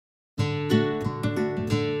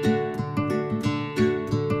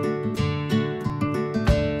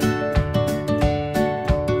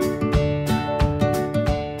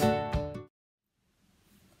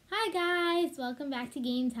welcome back to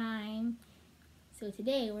game time. So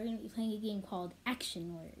today we're going to be playing a game called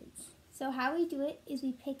Action Words. So how we do it is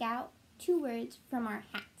we pick out 2 words from our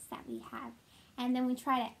hats that we have, and then we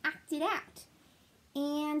try to act it out.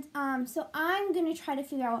 And so I'm going to try to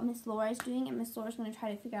figure out what Miss Laura is doing, and Miss Laura's going to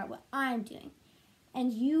try to figure out what I'm doing.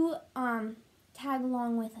 And you tag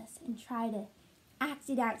along with us and try to act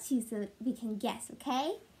it out too so that we can guess,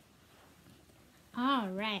 okay? All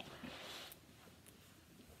right.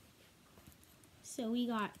 So we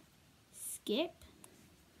got skip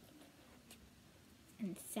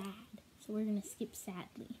and sad. So we're going to skip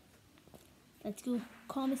sadly. Let's go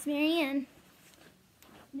call Miss Marianne.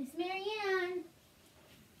 Miss Marianne.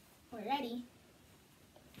 We're ready.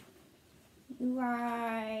 You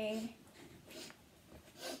are...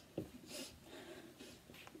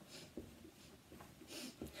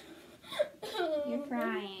 You're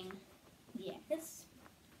crying. Yes.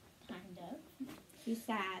 Kind of. You're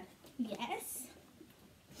sad. Yes.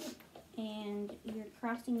 And you're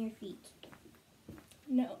crossing your feet.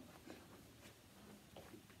 No.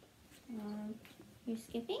 You're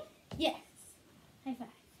skipping? Yes. High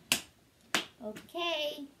five.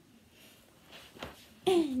 Okay.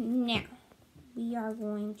 Now, we are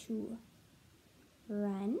going to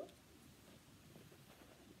run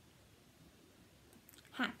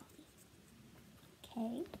happily.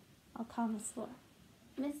 Okay, I'll call Miss Laura.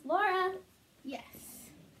 Miss Laura! Yes.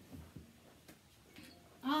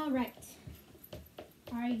 All right.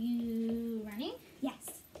 Are you running?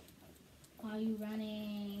 Yes. Are you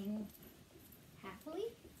running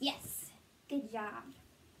happily? Yes. Good job.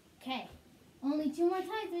 Okay. Only 2 more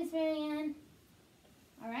times, Miss Marianne.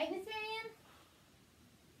 All right, Miss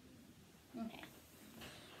Marianne? Okay.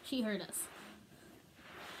 She heard us.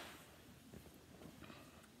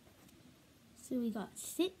 So we got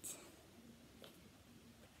sit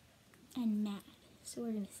and mad. So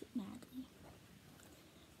we're going to sit madly.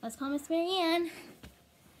 Let's call Miss Marianne.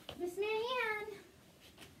 Miss Marianne.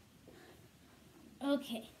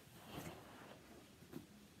 Okay.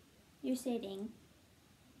 You're sitting.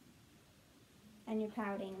 And you're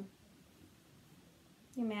pouting.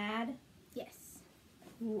 You're mad? Yes.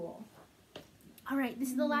 Cool. All right, this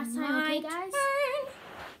is the last time, okay, guys?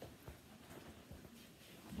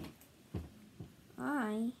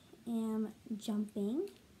 I am jumping.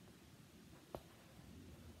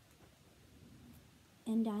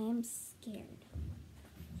 And I am scared.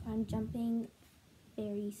 So I'm jumping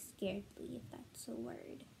very scaredly, if that's a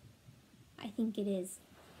word. I think it is.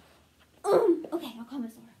 Okay, I'll call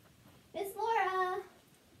Miss Laura. Miss Laura!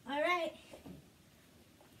 All right.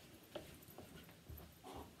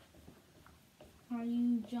 Are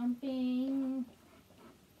you jumping?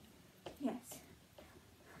 Yes.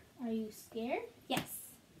 Are you scared? Yes.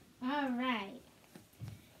 All right.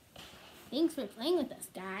 Thanks for playing with us,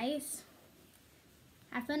 guys.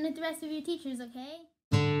 Have fun with the rest of your teachers, okay?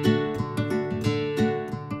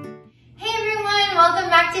 Hey everyone, welcome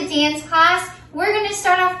back to dance class. We're going to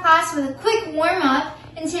start off class with a quick warm-up,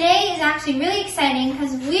 and today is actually really exciting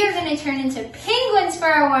because we are going to turn into penguins for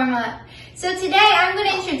our warm-up. So today I'm going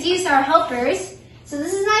to introduce our helpers. So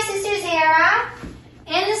this is my sister Zara,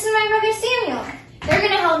 and this is my brother Samuel. They're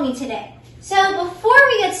going to help me today. So before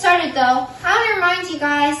we get started though, I want to remind you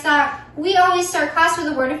guys that we always start class with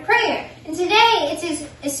a word of prayer. And today it is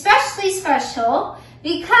especially special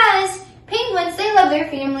because penguins, they love their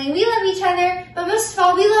family, we love each other, but most of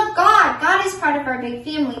all, we love God. God is part of our big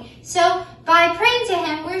family. So by praying to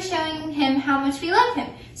Him, we're showing Him how much we love Him.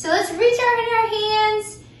 So let's reach out in our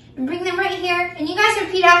hands and bring them right here. And you guys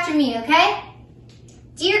repeat after me, okay?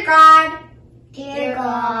 Dear God. Dear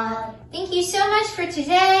God, Thank you so much for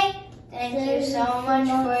today. thank you so much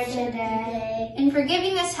for today And for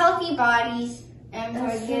giving us healthy bodies. and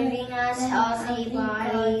for giving us healthy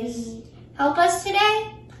bodies. Help us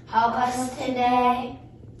today Help us today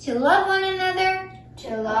to love one another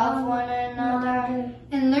to love one another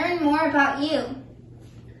and learn more about you.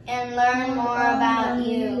 and learn more about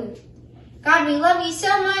you. God, we love you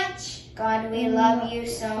so much. God, we love you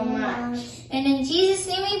so much. And in Jesus'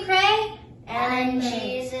 name we pray. And in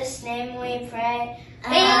Jesus' name we pray.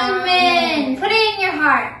 Amen. Put it in your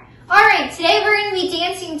heart. All right, today we're going to be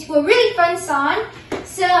dancing to a really fun song.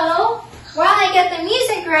 So while I get the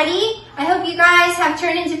music ready, I hope you guys have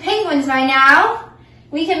turned into penguins by now.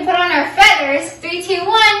 We can put on our feathers. 3, 2, 1,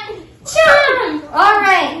 jump! All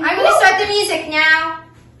right, I'm going to start the music now.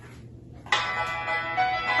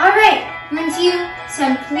 All right, I'm going to do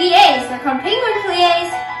some pliés. They're called penguin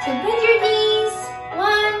pliés. So bend your knees.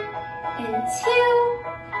 1 and 2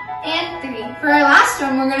 and 3. For our last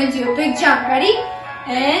one, we're going to do a big jump. Ready?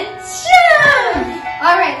 And jump!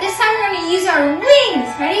 All right, this time we're going to use our wings.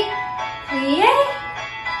 Ready? plie,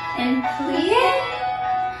 and plie,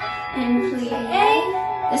 and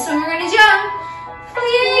plie. This one we're gonna jump.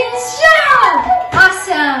 Plie, jump!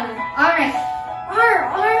 Awesome. All right.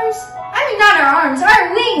 Not our arms,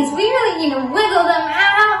 our wings. We really need to wiggle them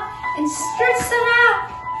out and stretch them out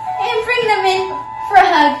and bring them in for a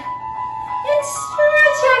hug. And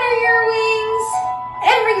stretch out your wings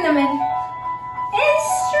and bring them in. And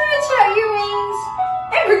stretch out your wings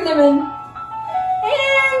and bring them in.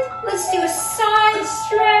 And let's do a side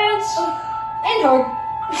stretch and hug.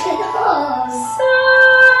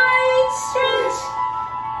 Side stretch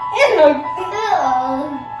and hug.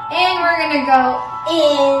 And we're gonna go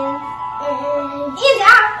in and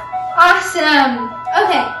out. Awesome.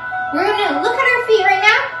 Okay, we're gonna look at our feet right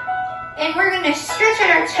now and we're gonna stretch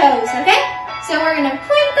out our toes, okay? So we're gonna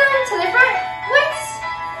point them to the front once,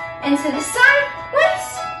 and to the side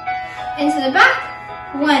once, and to the back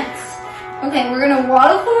once. Okay, we're gonna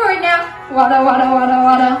waddle forward now. Waddle, waddle, waddle,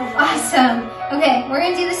 waddle. Awesome. Okay, we're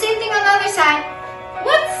gonna do the same thing on the other side.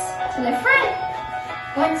 Once to the front,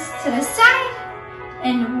 once to the side,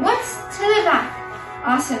 and once to the back.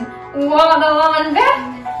 Awesome. Waddle on back.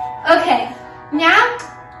 Okay, now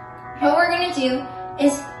what we're gonna do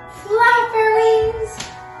is flap our wings.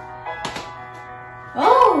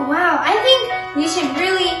 Oh wow, I think we should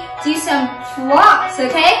really do some flops,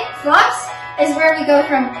 okay? Flops is where we go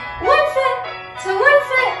from one foot to one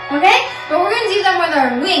foot, okay? But we're gonna do them with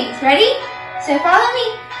our wings. Ready? So follow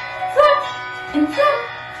me. Flop and flop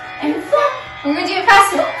and flop. We're gonna do it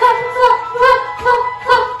faster. Flop, flop, flop, flop,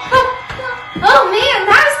 flop, flop, flop. Oh man,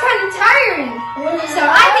 that was kind of tiring. So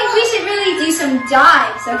I think we should really do some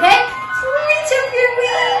dives, okay? So reach up your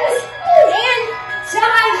wings and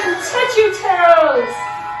dive and touch your toes.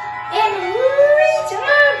 And reach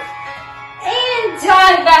up and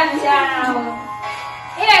dive back down.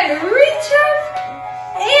 And reach up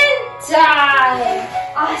and dive.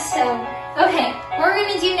 Awesome. Okay, what we're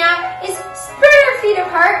gonna do now is spread our feet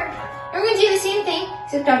apart. We're gonna do the same thing,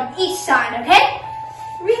 except on each side, okay?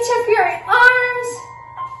 Reach up your arms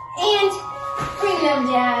and bring them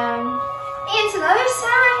down. And to the other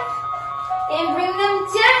side and bring them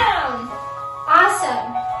down.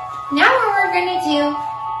 Awesome. Now what we're gonna do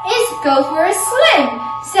is go for a swim.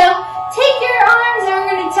 So take your arms and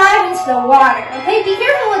we're gonna dive into the water, okay? Be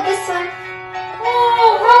careful with this one.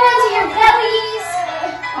 Oh, roll onto your bellies.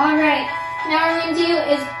 All right, now what we're gonna do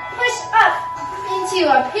is push up into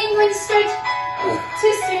a penguin stretch.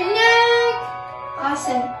 Twist your neck.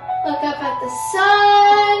 Awesome. Look up at the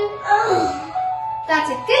sun.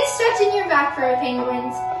 That's a good stretch in your back for our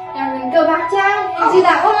penguins. Now we're going to go back down and do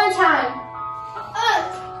that one more time.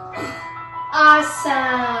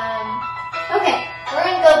 Awesome. Okay, we're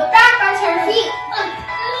going to go back onto our feet.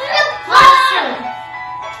 Awesome.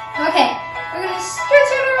 Okay, we're going to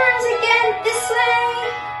stretch our arms again this way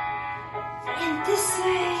and this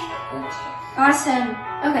way. Awesome.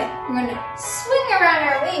 Okay, we're going to swing around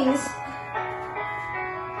our wings.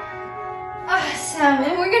 Awesome.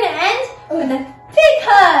 And we're going to end with a big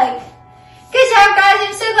hug. Good job, guys.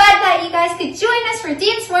 I'm so glad that you guys could join us for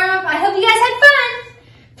dance warm-up. I hope you guys had fun.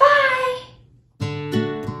 Bye.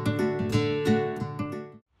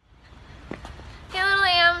 Hey, little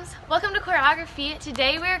lambs. Welcome to Choreography.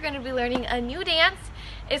 Today we're going to be learning a new dance.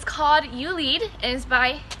 It's called You Lead, and it's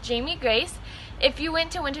by Jamie Grace. If you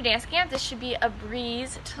went to winter dance camp, this should be a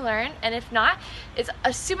breeze to learn, and if not, it's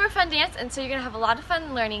a super fun dance, and so you're going to have a lot of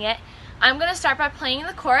fun learning it. I'm going to start by playing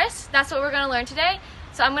the chorus. That's what we're going to learn today.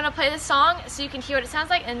 So I'm going to play the song so you can hear what it sounds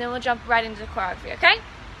like, and then we'll jump right into the choreography, okay?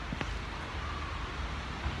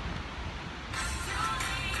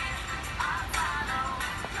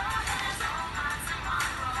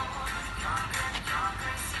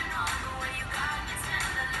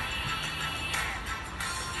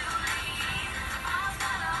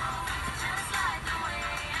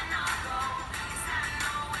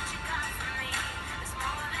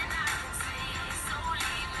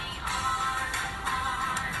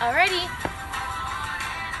 Alrighty,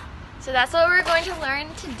 so that's what we're going to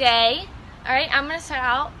learn today. Alright, I'm going to start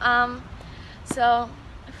out. So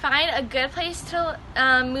find a good place to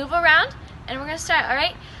move around, and we're going to start.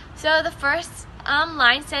 Alright, so the first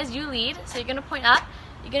line says you lead, so you're going to point up.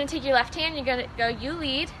 You're going to take your left hand, you're going to go you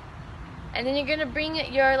lead, and then you're going to bring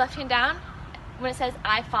your left hand down when it says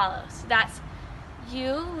I follow. So that's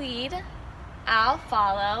you lead, I'll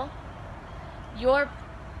follow, your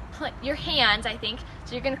hands, I think.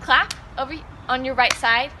 So you're going to clap over on your right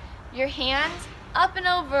side, your hands up and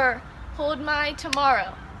over, hold my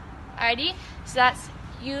tomorrow. Alrighty? So that's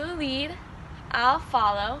you lead, I'll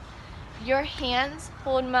follow, your hands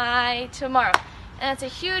hold my tomorrow. and it's a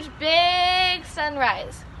huge, big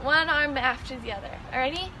sunrise. One arm after the other.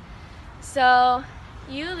 Alrighty? So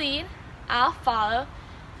you lead, I'll follow.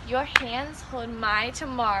 Your hands hold my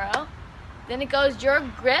tomorrow. Then it goes your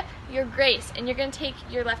grip, your grace. And you're going to take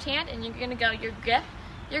your left hand and you're going to go your grip,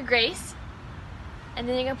 your grace. And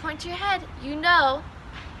then you're going to point to your head. You know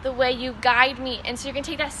the way you guide me. And so you're going to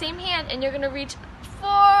take that same hand and you're going to reach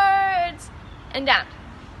forwards and down.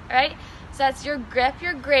 Alright? So that's your grip,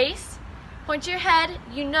 your grace. Point to your head,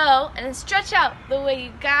 you know, and then stretch out the way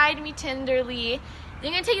you guide me tenderly.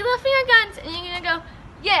 Then you're going to take your little finger guns and you're going to go,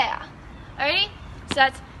 yeah. Alrighty? So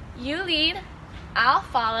that's you lead, I'll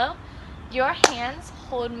follow. Your hands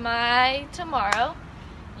hold my tomorrow.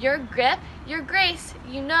 Your grip, your grace,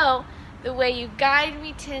 you know the way you guide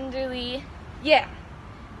me tenderly. Yeah.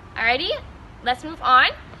 Alrighty? Let's move on.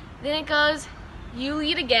 Then it goes, you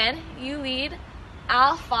lead again. You lead,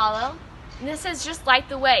 I'll follow. And this says just light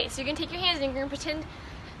the way. So you're going to take your hands and you're going to pretend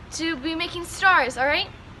to be making stars, alright?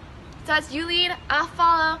 So that's you lead, I'll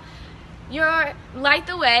follow. You're light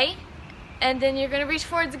the way. And then you're going to reach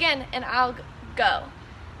forwards again, and I'll go.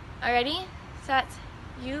 Alrighty? So that's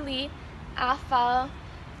you lead, I'll follow,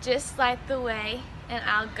 just light the way, and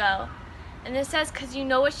I'll go. And this says, because you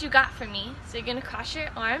know what you got for me. So you're going to cross your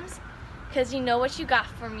arms, because you know what you got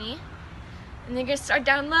for me. And then you're going to start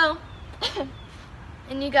down low.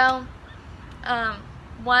 And you go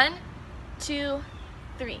 1, 2,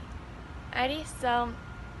 3. Alrighty? So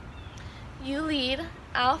you lead,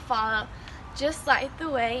 I'll follow. Just light the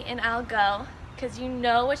way and I'll go, because you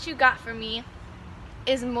know what you got for me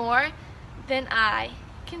is more than I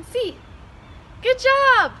can see. Good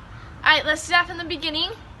job! Alright, let's do that from the beginning.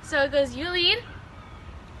 So it goes, you lead,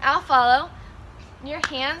 I'll follow. Your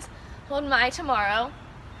hands hold my tomorrow.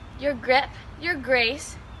 Your grip, your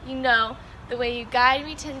grace, you know the way you guide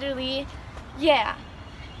me tenderly. Yeah.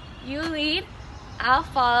 You lead, I'll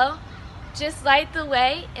follow. Just light the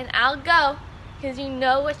way and I'll go, because you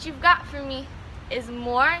know what you've got for me is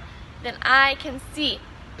more than I can see.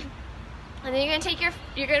 And then you're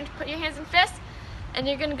gonna put your hands in fists, and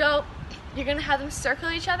you're gonna have them circle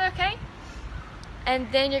each other, okay?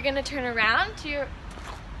 And then you're gonna turn around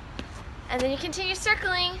and then you continue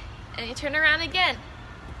circling, and you turn around again.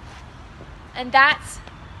 And that's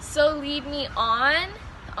so lead me on,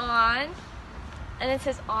 and it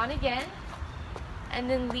says on again, and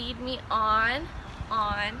then lead me on,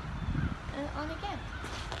 and on again.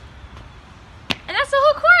 And that's the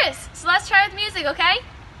whole chorus. So let's try with music, okay?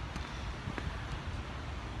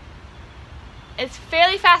 It's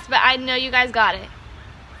fairly fast, but I know you guys got it.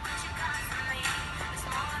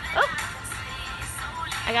 Oh,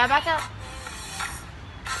 I gotta back up.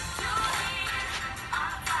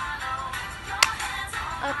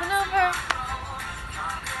 Up and over.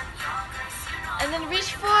 And then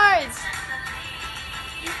reach forwards.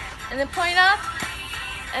 And then point up.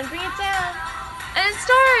 And bring it down. And then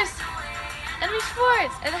stars. And reach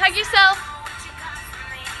forwards. And hug yourself.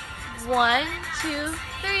 1, 2,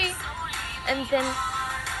 3. And then,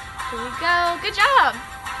 here we go. Good job.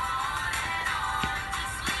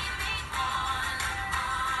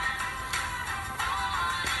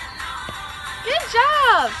 Good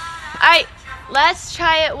job. Alright, let's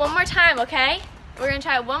try it one more time, okay? We're going to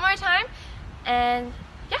try it one more time. And,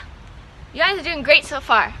 yeah. You guys are doing great so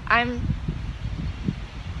far. I'm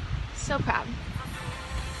so proud.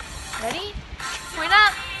 Ready? Point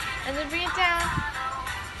up, and then bring it down.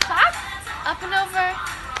 Clap, up and over.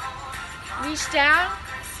 Reach down,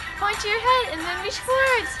 point to your head, and then reach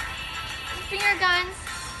forwards. Finger guns,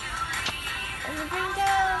 and then bring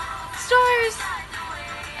down. Stars,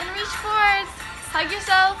 and reach forwards. Hug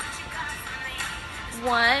yourself.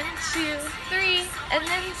 1, 2, 3, and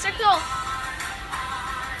then circle.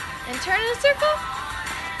 And turn in a circle.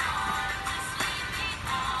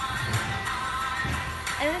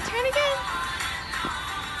 And then turn again.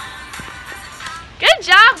 Good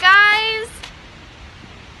job, guys!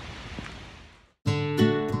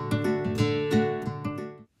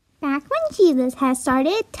 Back when Jesus had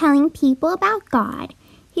started telling people about God,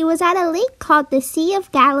 he was at a lake called the Sea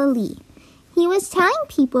of Galilee. He was telling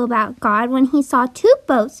people about God when he saw 2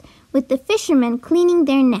 boats with the fishermen cleaning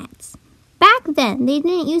their nets. Back then, they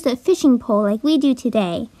didn't use a fishing pole like we do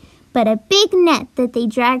today, but a big net that they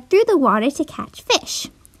dragged through the water to catch fish.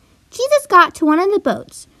 Jesus got to one of the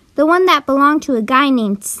boats, the one that belonged to a guy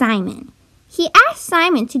named Simon. He asked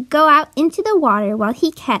Simon to go out into the water while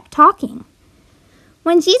he kept talking.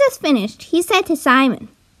 When Jesus finished, he said to Simon,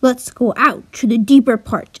 "Let's go out to the deeper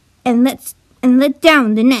part and let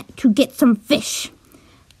down the net to get some fish."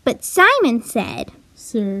 But Simon said,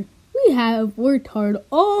 "Sir, we have worked hard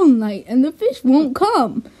all night and the fish won't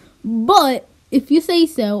come. But If you say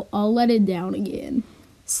so, I'll let it down again.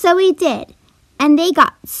 So he did, and they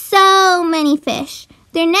got so many fish,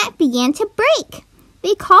 their net began to break.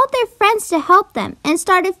 They called their friends to help them and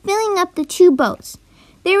started filling up the 2 boats.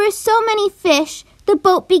 There were so many fish, the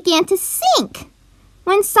boat began to sink.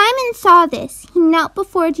 When Simon saw this, he knelt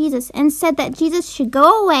before Jesus and said that Jesus should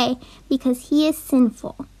go away because he is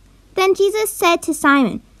sinful. Then Jesus said to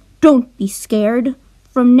Simon, "Don't be scared.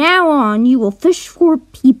 From now on, you will fish for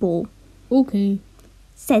people." Okay,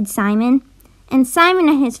 said Simon. And Simon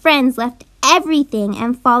and his friends left everything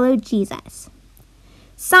and followed Jesus.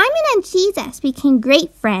 Simon and Jesus became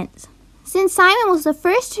great friends. Since Simon was the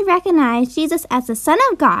first to recognize Jesus as the Son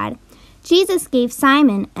of God, Jesus gave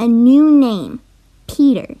Simon a new name,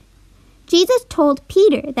 Peter. Jesus told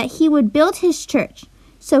Peter that he would build his church.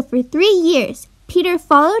 So for 3 years, Peter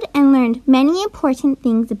followed and learned many important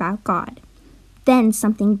things about God. Then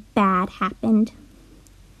something bad happened.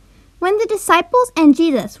 When the disciples and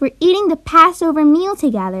Jesus were eating the Passover meal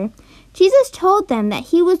together, Jesus told them that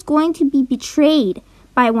he was going to be betrayed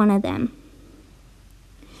by one of them.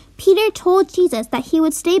 Peter told Jesus that he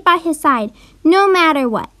would stay by his side no matter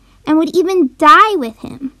what, and would even die with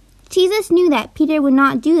him. Jesus knew that Peter would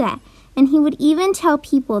not do that, and he would even tell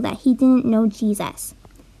people that he didn't know Jesus.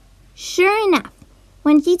 Sure enough,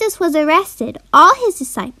 when Jesus was arrested, all his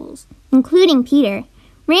disciples, including Peter,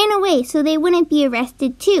 ran away so they wouldn't be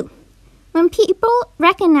arrested too. When people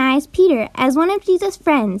recognized Peter as one of Jesus'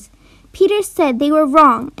 friends, Peter said they were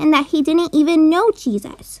wrong and that he didn't even know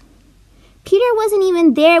Jesus. Peter wasn't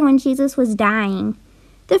even there when Jesus was dying.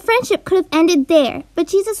 The friendship could have ended there, but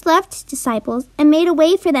Jesus left his disciples and made a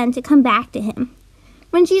way for them to come back to him.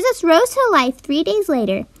 When Jesus rose to life 3 days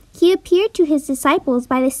later, he appeared to his disciples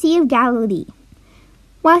by the Sea of Galilee.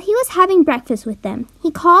 While he was having breakfast with them, he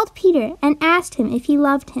called Peter and asked him if he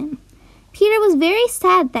loved him. Peter was very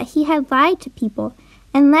sad that he had lied to people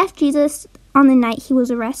and left Jesus on the night he was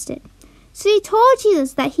arrested. So he told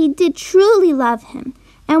Jesus that he did truly love him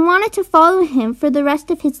and wanted to follow him for the rest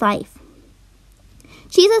of his life.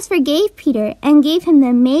 Jesus forgave Peter and gave him the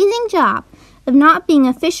amazing job of not being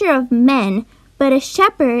a fisher of men, but a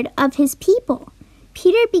shepherd of his people.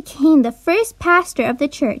 Peter became the first pastor of the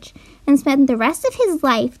church and spent the rest of his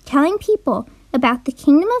life telling people about the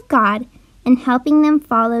kingdom of God and helping them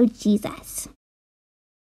follow Jesus.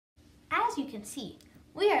 As you can see,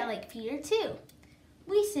 we are like Peter too.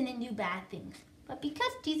 We sin and do bad things, but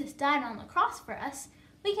because Jesus died on the cross for us,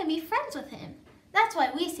 we can be friends with him. That's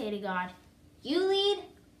why we say to God, "You lead,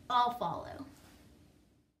 I'll follow."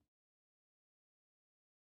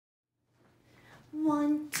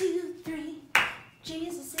 1, 2, 3,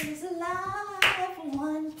 Jesus is alive.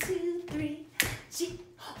 1, 2, 3.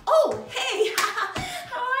 Oh, hey,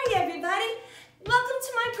 how are you, everybody? Welcome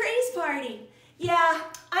to my praise party. Yeah,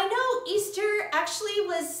 I know Easter actually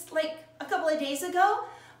was like a couple of days ago,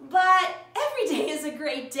 but every day is a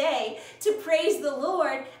great day to praise the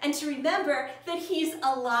Lord and to remember that he's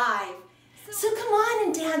alive. So come on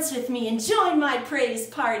and dance with me and join my praise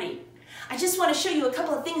party. I just want to show you a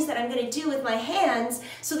couple of things that I'm going to do with my hands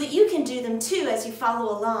so that you can do them too as you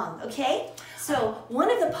follow along, okay? So one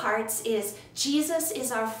of the parts is Jesus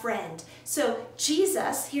is our friend. So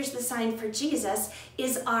Jesus, here's the sign for Jesus,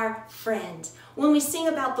 is our friend. When we sing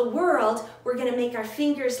about the world, we're going to make our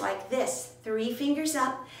fingers like this, 3 fingers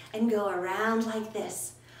up and go around like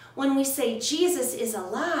this. When we say Jesus is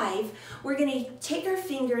alive, we're going to take our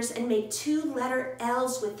fingers and make 2 letter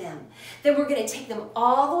L's with them. Then we're going to take them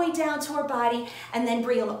all the way down to our body and then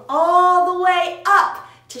bring them all the way up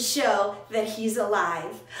to show that he's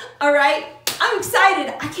alive. All right? I'm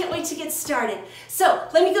excited. I can't wait to get started. So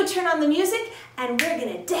let me go turn on the music and we're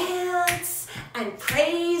going to dance and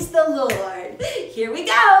praise the Lord. Here we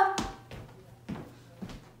go.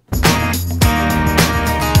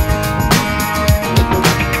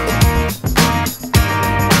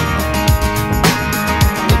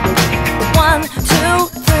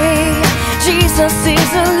 Jesus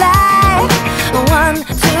is alive. 1, 2,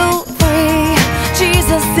 3.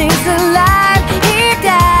 Jesus is alive. He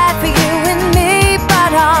died for you and me,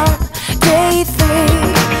 but on day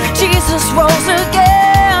 3, Jesus rose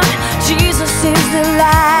again. Jesus is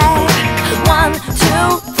alive. 1,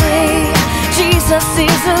 2, 3. Jesus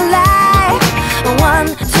is alive. 1,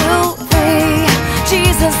 2, 3.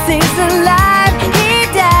 Jesus is alive. He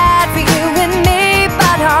died for you and me,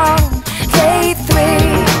 but on day 3.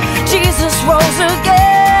 Jesus rose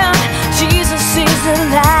again. Jesus is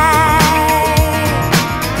alive.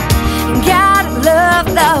 God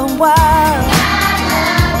loved the world,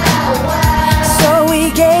 so he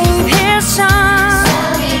gave his son.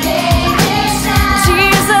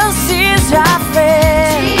 Jesus is our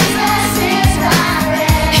friend.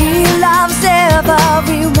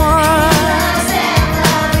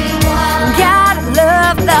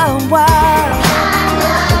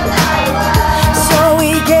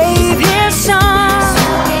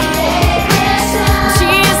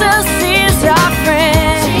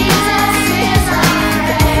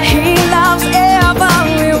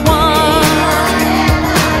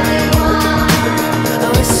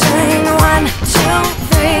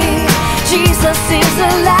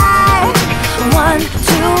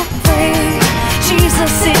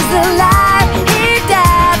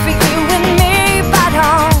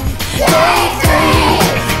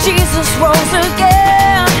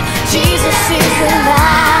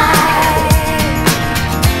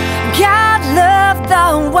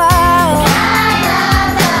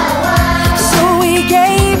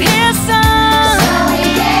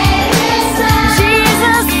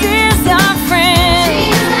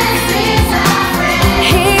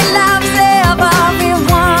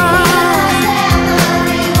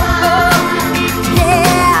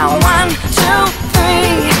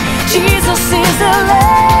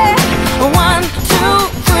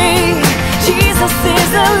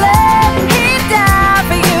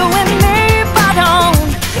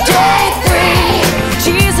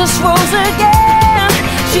 rose again.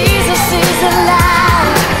 Jesus is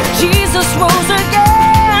alive. Jesus rose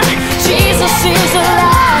again. Jesus is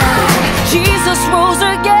alive. Jesus rose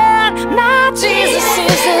again. My Jesus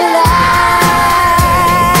is alive.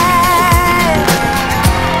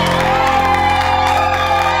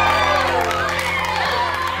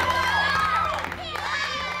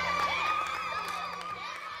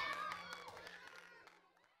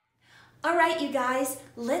 All right, you guys,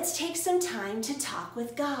 let's take some time to talk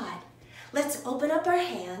with God. Let's open up our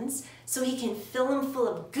hands so He can fill them full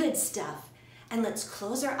of good stuff. And let's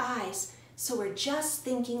close our eyes so we're just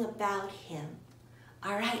thinking about Him.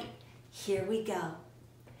 All right, here we go.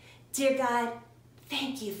 Dear God,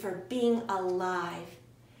 thank you for being alive.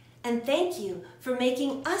 And thank you for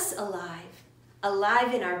making us alive.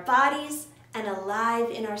 Alive in our bodies and alive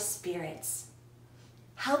in our spirits.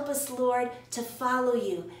 Help us, Lord, to follow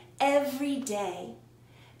you every day.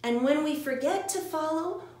 And when we forget to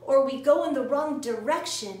follow or we go in the wrong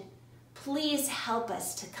direction, please help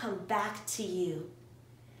us to come back to you.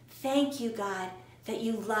 Thank you, God, that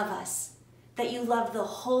you love us, that you love the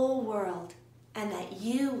whole world, and that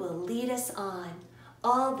you will lead us on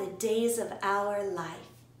all the days of our life.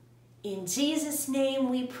 In Jesus' name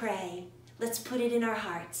we pray. Let's put it in our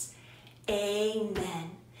hearts.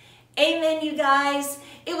 Amen. Amen, you guys.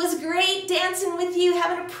 It was great dancing with you,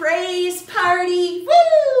 having a praise party.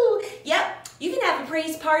 Woo! Yep, you can have a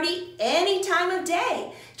praise party any time of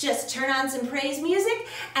day. Just turn on some praise music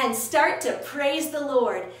and start to praise the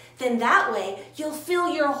Lord. Then that way, you'll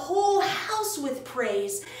fill your whole house with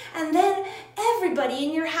praise. And then everybody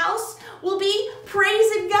in your house will be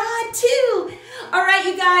praising God too. All right,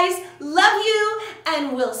 you guys, love you,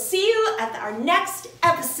 and we'll see you at our next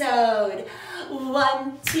episode.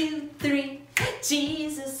 1, 2, 3,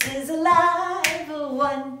 Jesus is alive.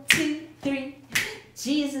 1, 2, 3,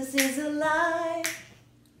 Jesus is alive.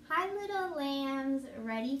 Hi, little lambs.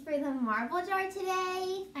 Ready for the marble jar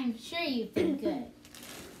today? I'm sure you've been good.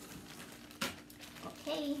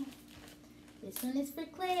 Okay. This one is for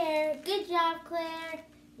Claire. Good job, Claire.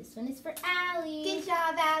 This one is for Allie. Good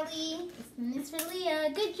job, Allie. This one is for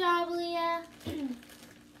Leah. Good job, Leah.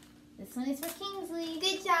 This one is for Kingsley.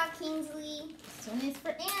 Good job, Kingsley. This one is for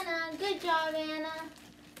Anna. Good job, Anna.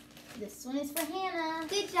 This one is for Hannah.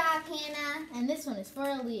 Good job, Hannah. And this one is for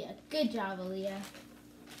Aaliyah. Good job, Aaliyah.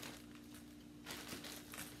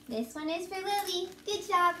 This one is for Lily. Good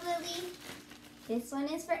job, Lily. This one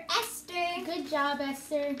is for Esther. Good job,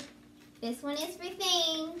 Esther. This one is for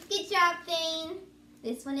Thane. Good job, Thane.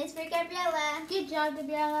 This one is for Gabriella. Good job,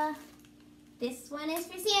 Gabriella. This one is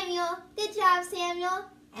for Samuel. Good job, Samuel.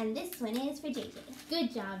 And this one is for JJ.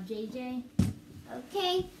 Good job, JJ.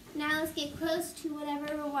 Okay, now let's get close to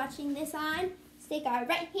whatever we're watching this on. Stick our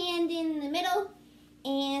right hand in the middle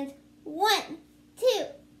and